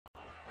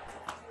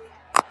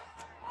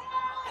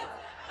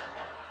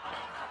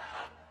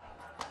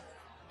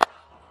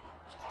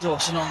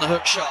Dawson on the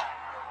hook shot.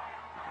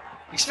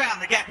 He's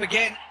found the gap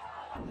again.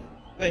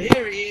 But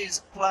here he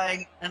is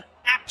playing an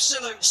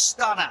absolute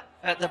stunner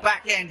at the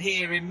back end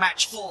here in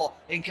match 4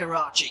 in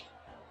Karachi.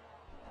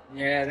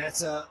 Yeah,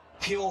 that's a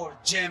pure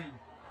gem.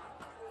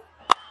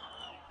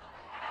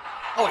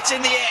 Oh, it's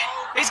in the air.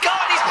 He's got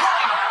his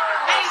point.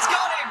 He's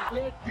got him.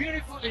 Played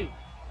beautifully.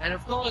 And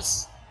of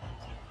course,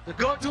 the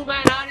go-to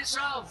man,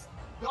 Rauf,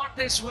 got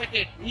this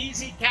wicket.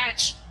 Easy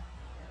catch.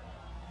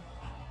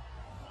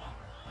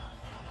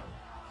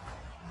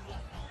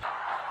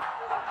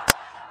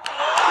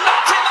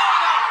 Knocked him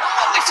over.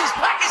 Oh, this is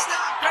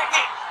Pakistan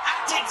cricket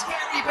at its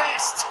very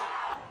best.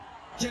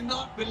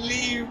 Cannot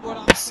believe what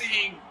I'm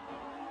seeing.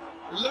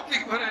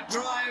 Looking for a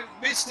drive,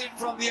 missed it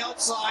from the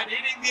outside,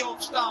 hitting the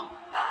off stump.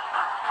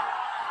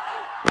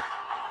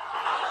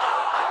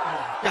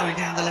 Going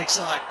down the leg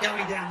side,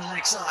 going down the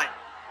leg side.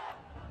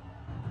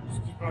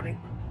 Just keep running.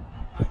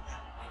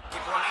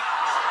 Keep running.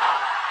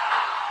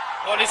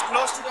 Ball is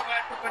close to the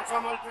bat to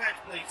confirm all threat,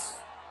 please.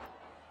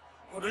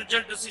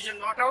 Original decision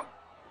not out.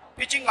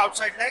 Pitching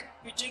outside leg,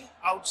 pitching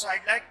outside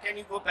leg. Can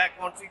you go back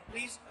 1 feet,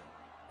 please?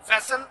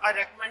 Faisal, I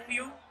recommend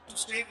you to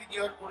stay with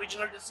your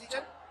original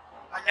decision.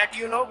 I'll let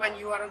you know when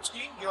you are on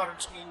screen, make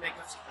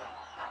a signal.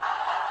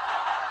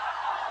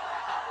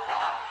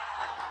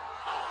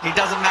 He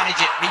doesn't manage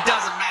it, he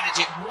doesn't manage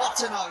it. What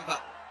an over.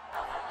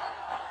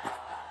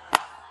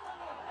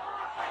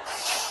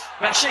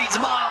 Rashid's a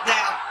mile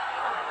down.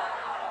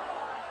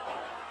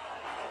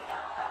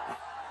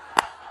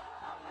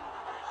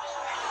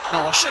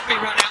 Oh, should be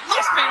run out,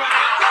 must be run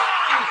out. Go!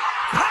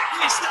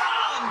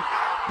 Pakistan!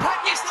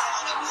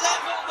 Pakistan have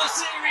leveled the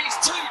series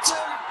 2-2.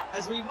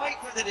 As we wait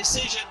for the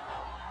decision,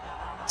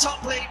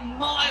 top lead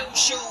miles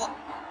short.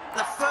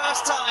 The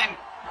first time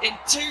in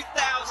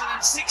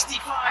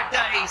 2,065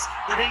 days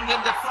that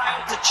England have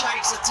failed to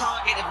chase a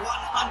target of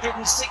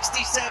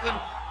 167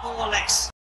 or less.